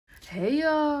Hey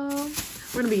y'all,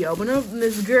 we're gonna be opening up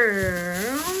this girl.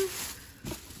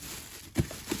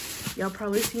 Y'all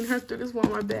probably seen her through this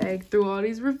Walmart bag, through all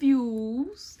these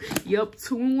reviews. Yup,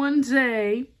 2 in 1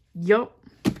 day. Yup.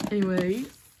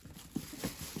 Anyways,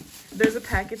 there's a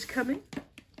package coming.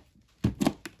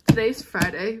 Today's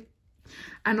Friday.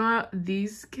 I know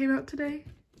these came out today.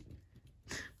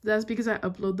 That's because I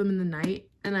upload them in the night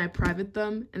and I private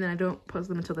them and then I don't post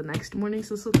them until the next morning.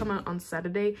 So this will come out on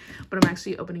Saturday, but I'm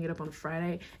actually opening it up on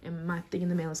Friday and my thing in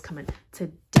the mail is coming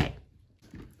today.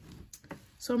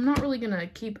 So I'm not really gonna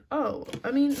keep,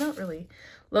 not really.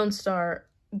 Lonestar,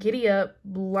 Giddy Up,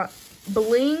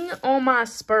 Bling on my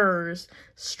spurs,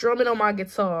 Strumming on my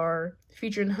guitar,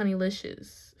 featuring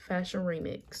Honeylicious, Fashion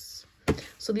Remix.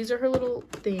 So these are her little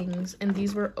things, and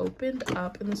these were opened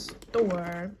up in the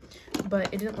store,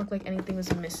 but it didn't look like anything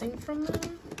was missing from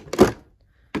them.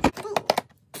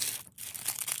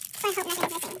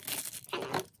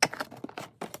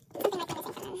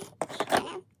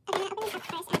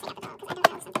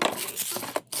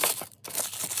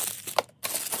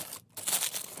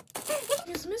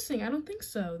 It's missing. I don't think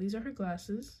so. These are her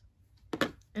glasses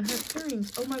and her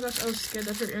earrings. Oh my gosh, I was scared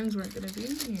that her earrings weren't gonna be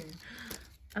in here.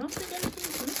 I don't think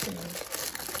anything's missing.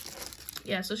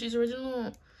 Yeah, so she's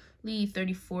originally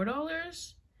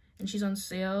 $34 and she's on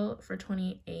sale for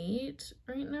 $28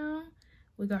 right now.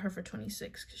 We got her for $26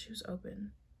 because she was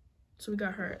open. So we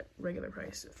got her at regular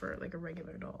price for like a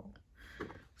regular doll.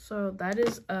 So that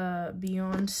is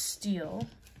Beyond Steel.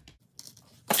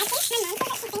 I think my mom said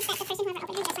that she thinks that the person who ever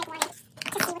opened her just like wanted to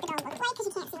see what the doll looked like because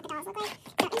you can't see what the dolls look like.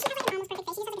 So, and she has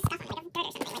like an almost perfect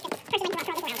face. She just has like a scuff on it of dirt or something. Like the person went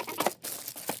through a round or something.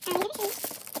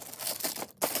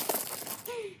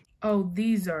 Oh,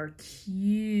 these are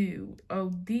cute.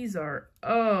 Oh, these are,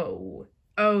 oh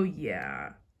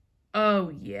yeah. Oh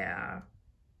yeah.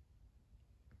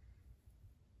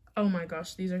 Oh my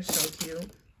gosh, these are so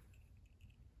cute.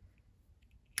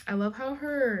 I love how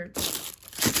her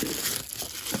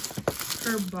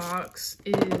box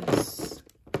is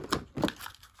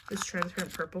this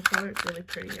transparent purple color. It's really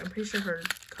pretty. I'm pretty sure her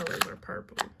colors are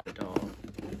purple, the doll.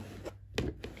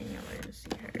 And y'all are gonna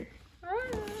see her.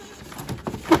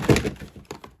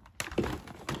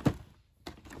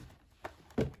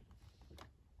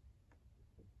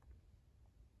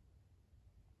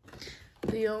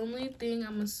 The only thing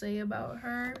I'm gonna say about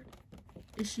her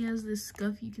is she has this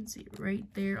scuff. You can see it right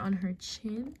there on her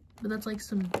chin, but that's like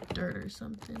some dirt or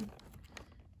something.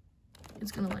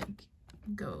 It's gonna like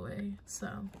go away. So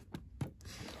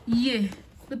yeah,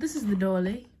 but this is the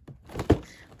dolly,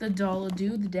 the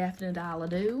doll-a-doo, the Daphne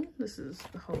doll-a-doo. This is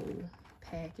the whole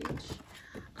package.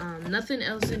 Nothing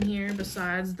else in here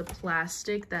besides the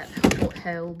plastic that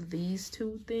held these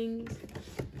two things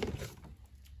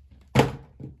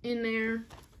in there.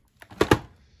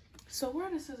 So where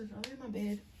are the scissors? Oh, they're in my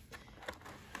bed.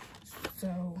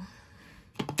 So,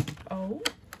 oh,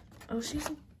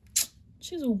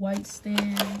 she's a white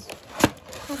stand.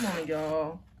 Come on,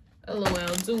 y'all.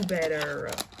 LOL, do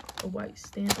better. A white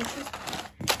stand. What's this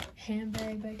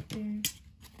handbag back there?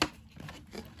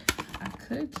 I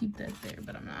could keep that there,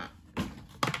 but I'm not.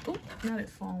 Oh, not it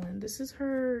falling. This is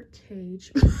her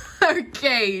cage. Her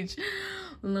cage.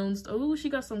 Lonestar. Oh, she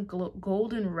got some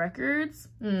golden records.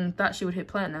 Thought she would hit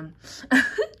platinum.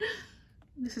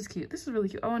 This is cute. This is really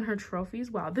cute. Oh, and her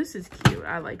trophies. Wow, this is cute.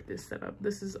 I like this setup.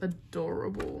 This is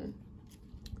adorable.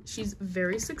 She's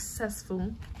very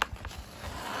successful,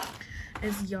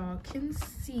 as y'all can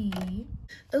see.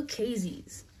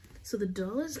 Okaysies. So the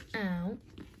doll is out.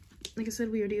 Like I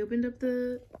said, we already opened up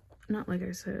the... Not like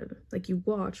I said, like you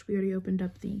watched, we already opened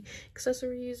up the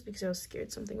accessories because I was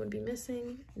scared something would be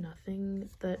missing. Nothing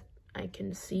that I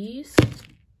can see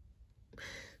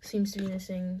seems to be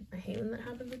missing. I hate when that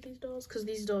happens with these dolls because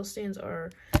these doll stands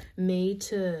are made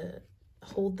to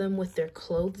hold them with their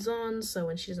clothes on. So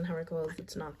when she doesn't have her clothes,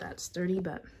 it's not that sturdy,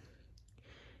 but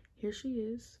here she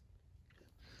is.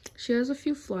 She has a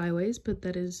few flyaways, but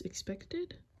that is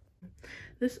expected.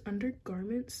 This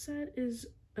undergarment set is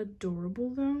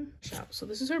adorable though. So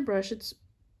this is her brush. It's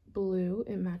blue.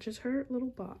 It matches her little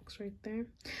box right there.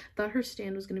 Thought her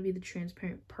stand was going to be the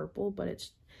transparent purple, but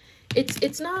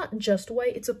it's not just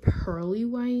white. It's a pearly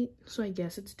white, so I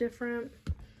guess it's different.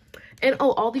 And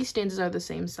oh, all these stands are the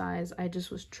same size. I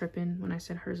just was tripping when I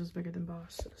said hers was bigger than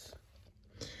Boss's.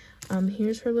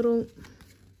 Here's her little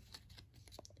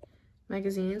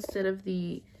magazine instead of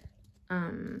the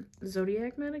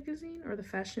Zodiac magazine or the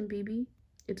Fashion BB.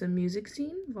 It's a music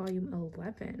scene, volume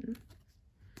 11.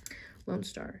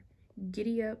 Lonestar,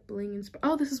 Giddy Up, Bling, and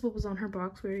oh, this is what was on her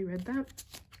box. We already read that.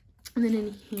 And then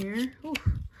in here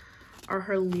are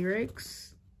her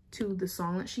lyrics to the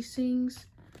song that she sings.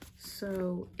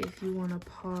 So if you want to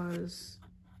pause,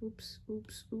 oops,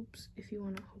 if you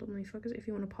want to, hold on, let me focus. If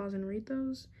you want to pause and read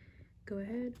those, go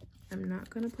ahead. I'm not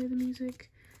going to play the music.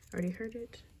 I already heard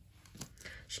it.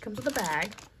 She comes with a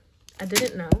bag. I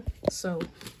didn't know, so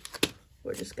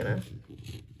we're just gonna,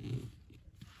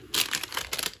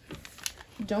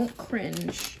 don't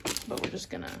cringe, but we're just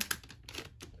gonna,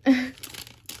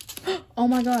 oh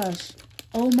my gosh,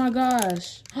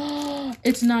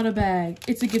 it's not a bag,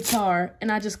 it's a guitar,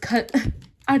 and I just got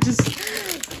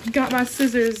my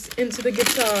scissors into the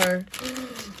guitar.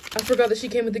 I forgot that she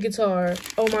came with the guitar.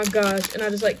 Oh my gosh, and I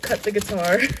just like cut the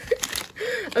guitar.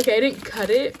 Okay, I didn't cut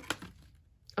it.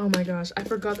 Oh my gosh, I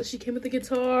forgot that she came with the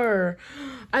guitar.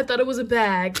 I thought it was a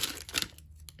bag.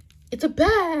 It's a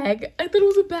bag. I thought it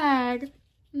was a bag.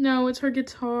 No, it's her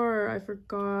guitar. I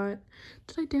forgot.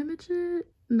 Did I damage it?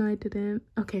 No, I didn't.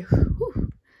 Okay. Whew.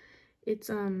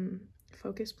 It's,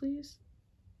 focus, please.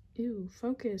 Ew,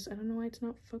 focus. I don't know why it's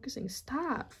not focusing.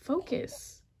 Stop.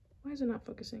 Focus. Why is it not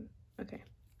focusing? Okay.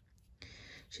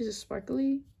 She's a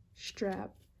sparkly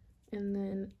strap. And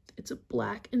then it's a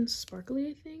black and sparkly,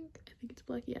 I think. I think it's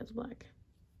black. Yeah, it's black.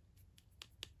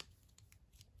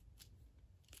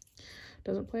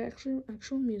 Doesn't play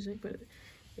actual music, but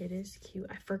it is cute.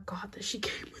 I forgot that she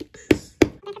came with this.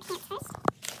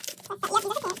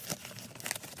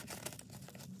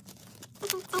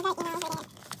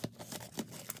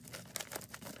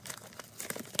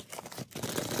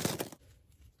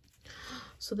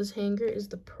 So this hanger is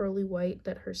the pearly white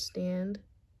that her stand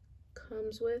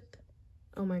comes with.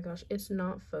 Oh my gosh, it's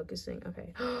not focusing.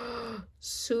 Okay.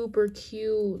 Super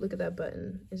cute. Look at that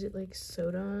button. Is it like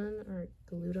sewed on or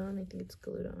glued on? I think it's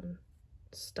glued on.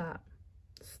 Stop.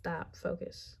 Stop.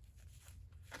 Focus.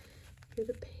 Here are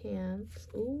the pants.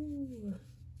 Ooh.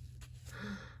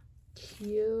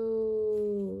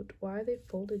 Cute. Why are they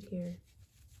folded here?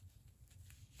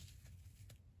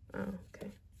 Oh,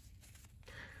 okay.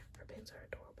 Her pants are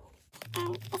adorable.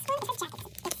 This one is a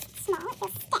jacket. It's small. It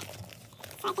feels stiff.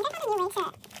 So I think I found a new way to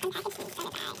unpackage these from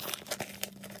the bag.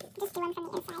 Just do them from the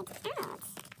inside out.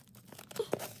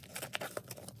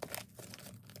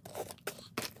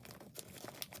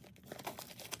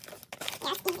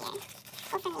 Yeah, it's easier.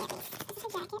 Or for me at least. This is a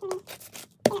jacket.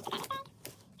 Let me clean up the bag.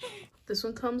 This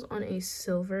one comes on a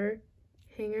silver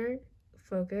hanger.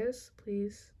 Focus,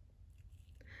 please.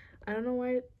 I don't know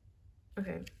why.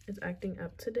 Okay, it's acting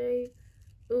up today.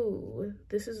 Ooh,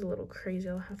 this is a little crazy.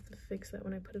 I'll have to fix that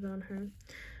when I put it on her.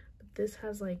 But this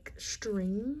has like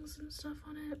strings and stuff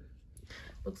on it.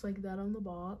 Looks like that on the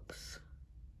box.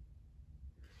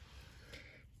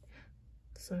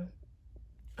 So,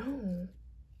 oh,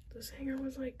 this hanger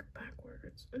was like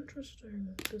backwards.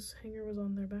 Interesting. This hanger was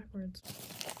on there backwards.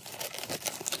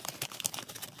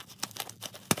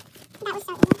 That was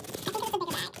so easy. I think it was a bigger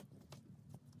bag.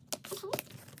 Okay.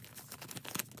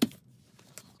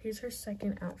 Here's her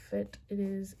second outfit. It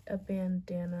is a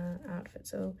bandana outfit.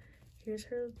 So here's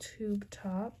her tube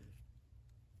top.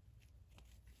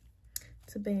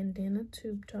 It's a bandana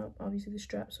tube top. Obviously the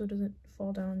strap so it doesn't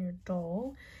fall down on your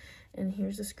doll. And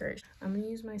here's the skirt. I'm gonna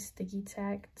use my sticky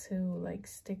tack to like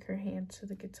stick her hand to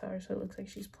the guitar so it looks like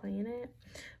she's playing it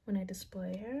when I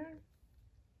display her.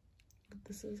 But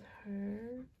this is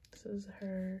her. This is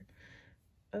her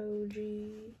OG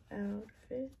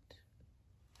outfit.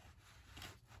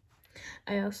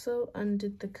 I also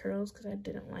undid the curls because I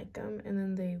didn't like them and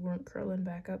then they weren't curling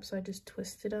back up, so I just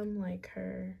twisted them like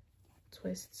her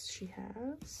twists she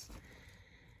has,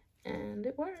 and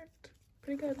it worked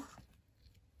pretty good.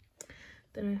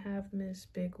 Then I have Miss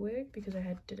Bigwig because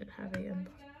I didn't have an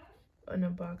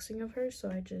unboxing of her, so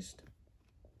I just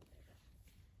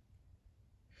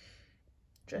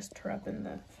dressed her up in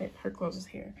the fit. Her clothes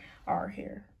are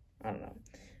here. I don't know.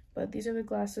 But these are the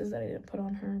glasses that I didn't put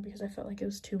on her because I felt like it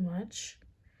was too much.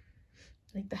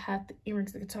 Like the hat, the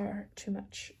earrings, the guitar, too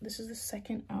much. This is the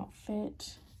second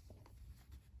outfit.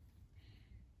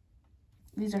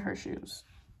 These are her shoes.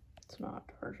 It's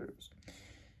not her shoes.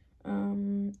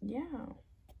 Yeah.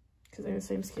 Because they're the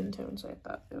same skin tone, so I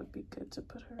thought it would be good to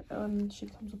put her. Oh, and she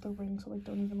comes with a ring, so like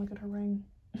don't even look at her ring.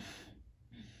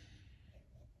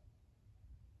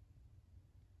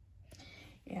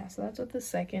 Yeah, so that's what the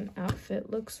second outfit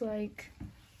looks like.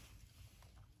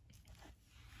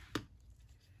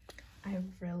 I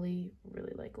really,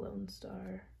 really like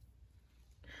Lonestar.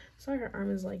 Sorry, her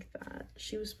arm is like that.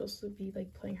 She was supposed to be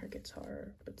like playing her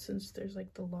guitar, but since there's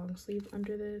like the long sleeve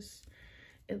under this,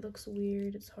 it looks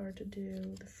weird. It's hard to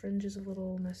do. The fringe is a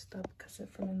little messed up because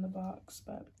it's from in the box,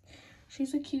 but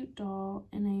She's a cute doll,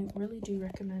 and I really do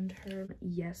recommend her.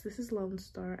 Yes, this is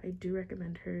Lonestar. I do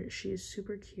recommend her. She is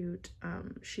super cute.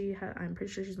 I'm pretty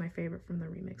sure she's my favorite from the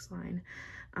remix line.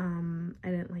 I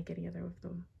didn't like any other of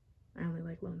them. I only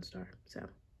like Lonestar, so.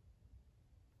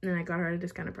 And I got her at a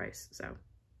discounted price, so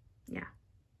yeah.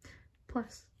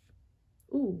 Plus,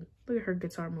 ooh, look at her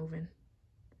guitar moving.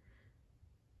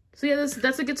 So yeah,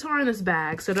 that's a guitar in this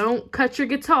bag, so don't cut your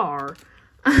guitar.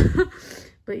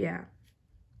 But yeah,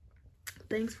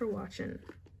 thanks for watching.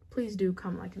 Please do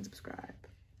come like and subscribe.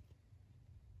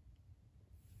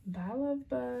 Bye, love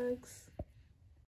bugs.